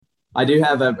I do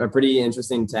have a pretty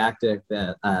interesting tactic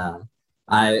that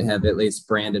I have at least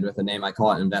branded with a name. I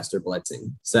call it investor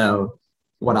blitzing. So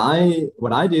what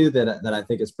I do that I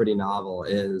think is pretty novel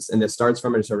is, and this starts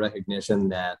from just a recognition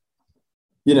that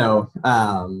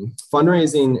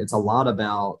fundraising, it's a lot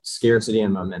about scarcity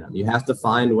and momentum. You have to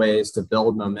find ways to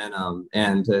build momentum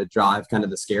and to drive kind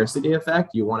of the scarcity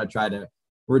effect. You want to try to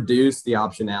reduce the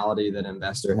optionality that an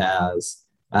investor has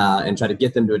and try to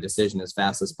get them to a decision as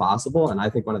fast as possible. And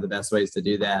I think one of the best ways to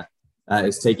do that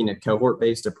is taking a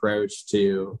cohort-based approach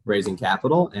to raising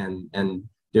capital and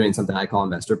doing something I call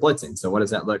investor blitzing. So what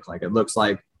does that look like? It looks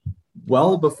like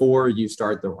well before you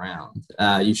start the round,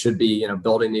 you should be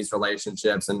building these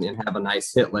relationships and have a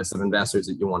nice hit list of investors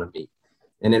that you want to meet.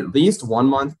 And at least 1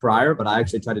 month prior, but I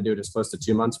actually try to do it as close to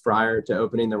 2 months prior to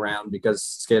opening the round because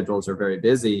schedules are very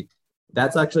busy.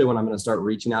 That's actually when I'm going to start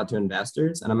reaching out to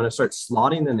investors, and I'm going to start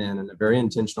slotting them in a very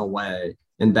intentional way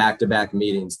in back-to-back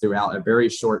meetings throughout a very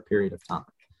short period of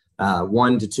time.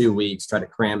 1 to 2 weeks, try to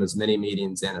cram as many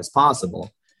meetings in as possible.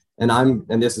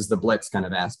 And this is the blitz kind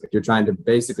of aspect. You're trying to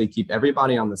basically keep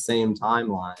everybody on the same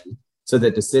timeline so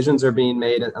that decisions are being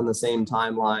made on the same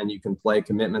timeline. You can play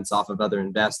commitments off of other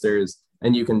investors,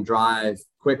 and you can drive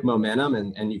quick momentum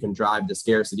and you can drive the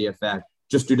scarcity effect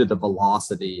just due to the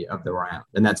velocity of the round.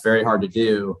 And that's very hard to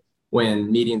do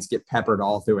when meetings get peppered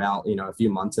all throughout, a few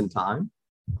months in time.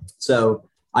 So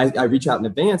I reach out in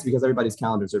advance because everybody's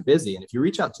calendars are busy. And if you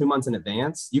reach out 2 months in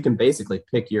advance, you can basically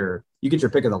get your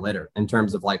pick of the litter in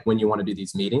terms of like when you want to do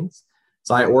these meetings.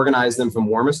 So I organize them from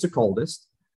warmest to coldest.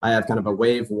 I have kind of a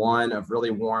wave one of really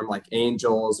warm, like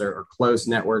angels or close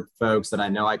network folks that I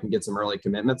know I can get some early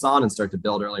commitments on and start to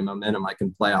build early momentum I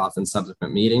can play off in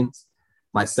subsequent meetings.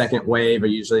 My second wave are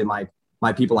usually my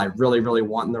people I really, really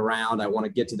want in the round. I want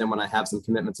to get to them when I have some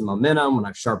commitments and momentum, when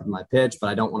I've sharpened my pitch, but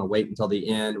I don't want to wait until the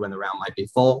end when the round might be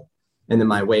full. And then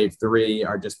my wave three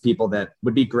are just people that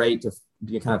would be great to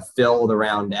kind of fill the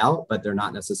round out, but they're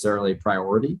not necessarily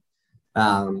priority.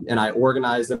 And I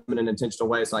organize them in an intentional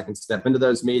way so I can step into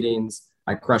those meetings.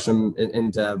 I crush them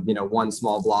into one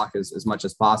small block as much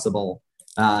as possible.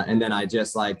 And then I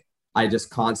just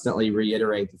constantly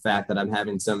reiterate the fact that I'm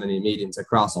having so many meetings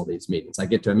across all these meetings. I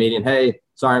get to a meeting, hey,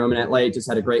 sorry, I'm a minute late. Just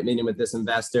had a great meeting with this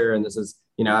investor. And this is,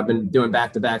 I've been doing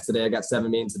back-to-backs today. I got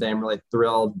 7 meetings today. I'm really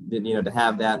thrilled, to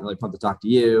have that and really pumped to talk to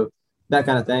you, that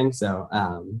kind of thing. So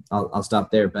I'll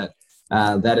stop there. But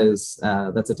that's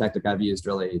a tactic I've used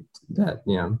really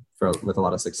with a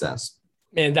lot of success.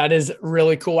 Man, that is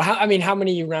really cool. How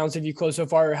many rounds have you closed so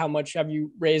far, or how much have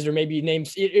you raised, or maybe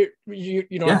names? You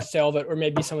don't have to say all of it, or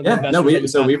maybe some of the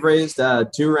investors. We've raised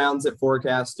 2 rounds at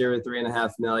Forecaster at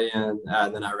 $3.5 million.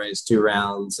 Then I raised 2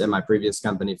 rounds in my previous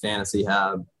company, Fantasy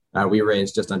Hub. We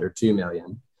raised just under $2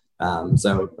 million.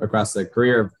 So across the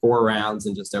career of 4 rounds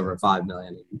and just over $5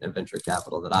 million in venture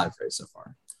capital that I've raised so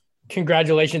far.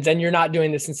 Congratulations! And you're not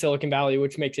doing this in Silicon Valley,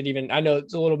 which makes it even. I know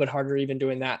it's a little bit harder even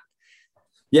doing that.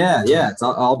 Yeah. It's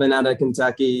all been out of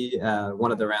Kentucky.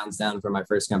 One of the rounds down from my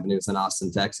first company was in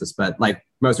Austin, Texas. But like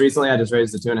most recently, I just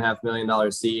raised a $2.5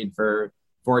 million seed for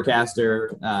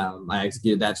Forecaster. I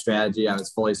executed that strategy. I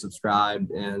was fully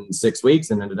subscribed in 6 weeks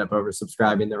and ended up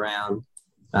oversubscribing the round.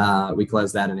 We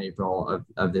closed that in April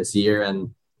of this year.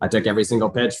 And I took every single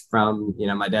pitch from,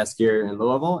 my desk here in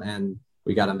Louisville, and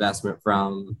we got investment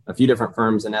from a few different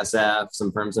firms in SF,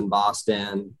 some firms in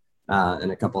Boston,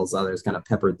 and a couple of others kind of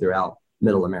peppered throughout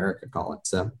Middle America, call it.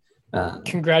 So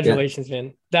congratulations,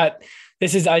 man.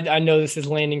 I know this is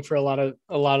landing for a lot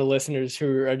of listeners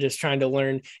who are just trying to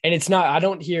learn. And it's not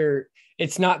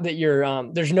that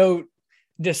you're there's no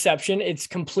deception, it's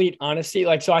complete honesty.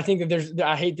 Like, so I think that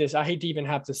I hate to even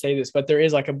have to say this, but there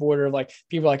is like a border of like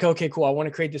people are like, okay, cool, I want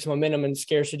to create this momentum and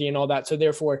scarcity and all that. So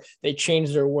therefore they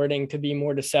change their wording to be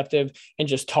more deceptive and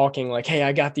just talking like, hey,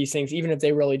 I got these things, even if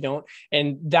they really don't.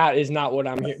 And that is not what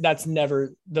I'm here. That's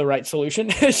never the right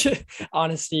solution.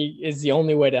 Honesty is the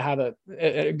only way to have a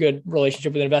good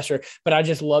relationship with an investor. But I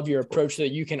just love your approach so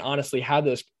that you can honestly have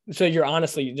those. So you're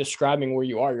honestly describing where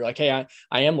you are. You're like, hey,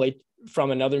 I am late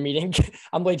from another meeting.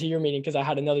 I'm late to your meeting because I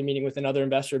had another meeting with another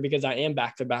investor, because I am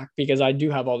back to back, because I do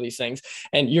have all these things.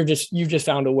 And you've just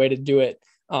found a way to do it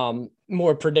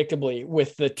more predictably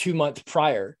with the 2 month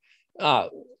prior,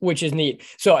 which is neat.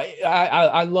 So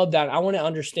I love that. I want to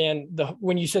understand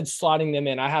when you said slotting them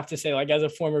in, I have to say, like, as a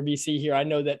former VC here, I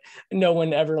know that no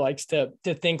one ever likes to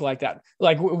think like that.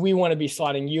 Like, we want to be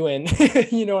slotting you in,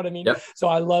 you know what I mean? Yep. So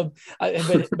I love,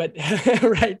 but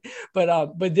right.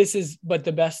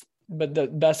 But the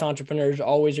best entrepreneurs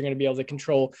always are going to be able to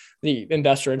control the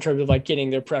investor in terms of like getting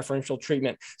their preferential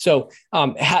treatment. So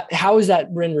how has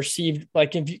that been received?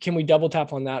 Like, can we double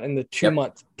tap on that in the 2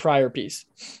 month prior piece?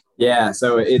 Yeah,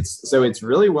 so it's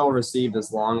really well received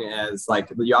as long as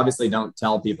like you obviously don't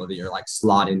tell people that you're like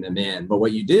slotting them in, but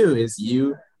what you do is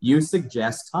you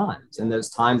suggest times, and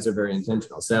those times are very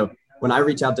intentional. So when I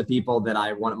reach out to people that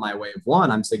I want my wave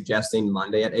one, I'm suggesting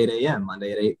Monday at 8 a.m.,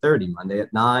 Monday at 8:30, Monday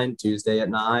at 9, Tuesday at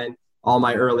 9. All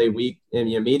my early week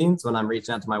meetings, when I'm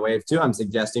reaching out to my wave two, I'm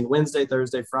suggesting Wednesday,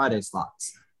 Thursday, Friday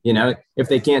slots. If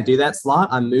they can't do that slot,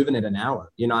 I'm moving it an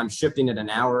hour. I'm shifting it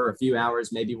an hour, a few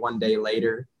hours, maybe one day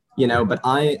later. But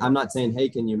I'm not saying, hey,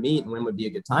 can you meet, and when would be a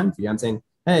good time for you? I'm saying,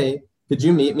 hey, could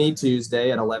you meet me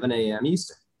Tuesday at 11 a.m.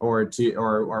 Eastern,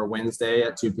 or Wednesday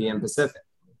at 2 p.m. Pacific?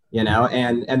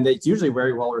 And it's usually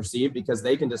very well received, because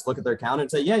they can just look at their calendar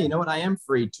and say, yeah, you know what, I am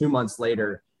free 2 months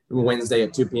later, Wednesday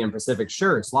at 2 p.m. Pacific.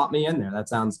 Sure, slot me in there. That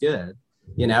sounds good.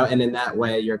 And in that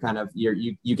way,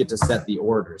 you get to set the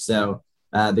order. So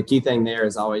the key thing there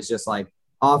is always just like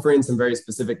offering some very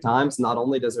specific times. Not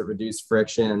only does it reduce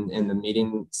friction in the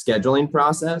meeting scheduling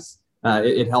process,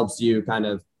 it helps you kind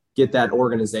of get that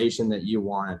organization that you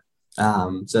want,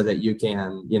 so that you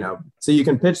can, so you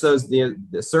can pitch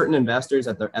the certain investors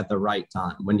at the right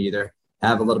time, when you either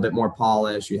have a little bit more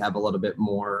polish, you have a little bit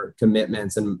more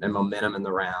commitments and momentum in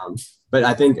the round. But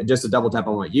I think, just to double tap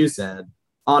on what you said,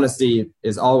 honesty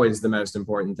is always the most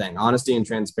important thing. Honesty and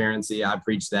transparency. I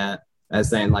preach that as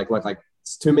saying, like, look, like,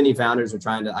 too many founders are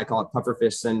trying to, I call it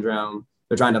pufferfish syndrome.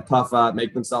 They're trying to puff up,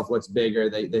 make themselves look bigger.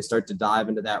 They start to dive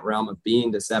into that realm of being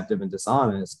deceptive and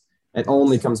dishonest. It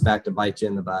only comes back to bite you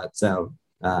in the butt. So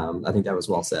I think that was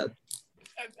well said.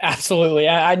 Absolutely.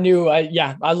 I knew,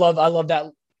 I love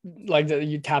that. Like that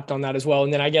you tapped on that as well.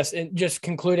 And then I guess just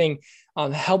concluding,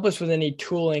 help us with any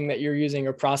tooling that you're using,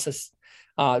 or process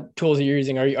tools that you're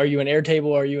using. Are you in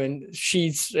Airtable? Are you in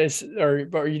Sheets? Or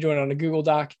are you doing it on a Google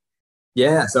Doc?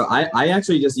 Yeah, so I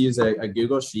actually just use a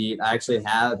Google Sheet. I actually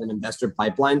have an investor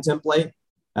pipeline template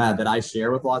that I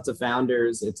share with lots of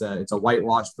founders. It's a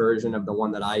whitewashed version of the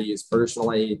one that I use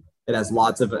personally. It has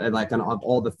lots of like kind of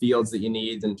all the fields that you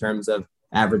need in terms of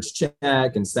average check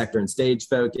and sector and stage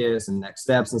focus and next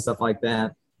steps and stuff like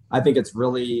that. I think it's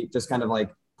really just kind of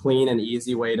like clean and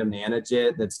easy way to manage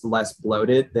it, that's less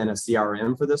bloated than a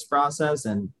CRM for this process.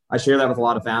 And I share that with a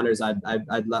lot of founders.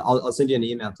 I'll send you an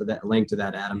email to that link to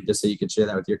that, Adam, just so you can share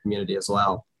that with your community as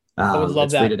well. I would love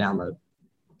it's that. Free to download.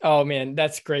 Oh man,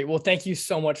 that's great. Well, thank you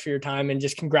so much for your time, and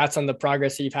just congrats on the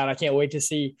progress that you've had. I can't wait to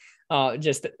see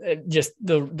just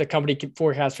the company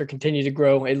forecast for continue to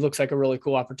grow. It looks like a really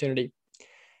cool opportunity.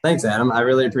 Thanks, Adam. I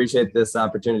really appreciate this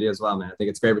opportunity as well, man. I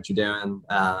think it's great what you're doing,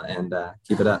 and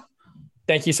keep it up.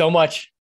 Thank you so much.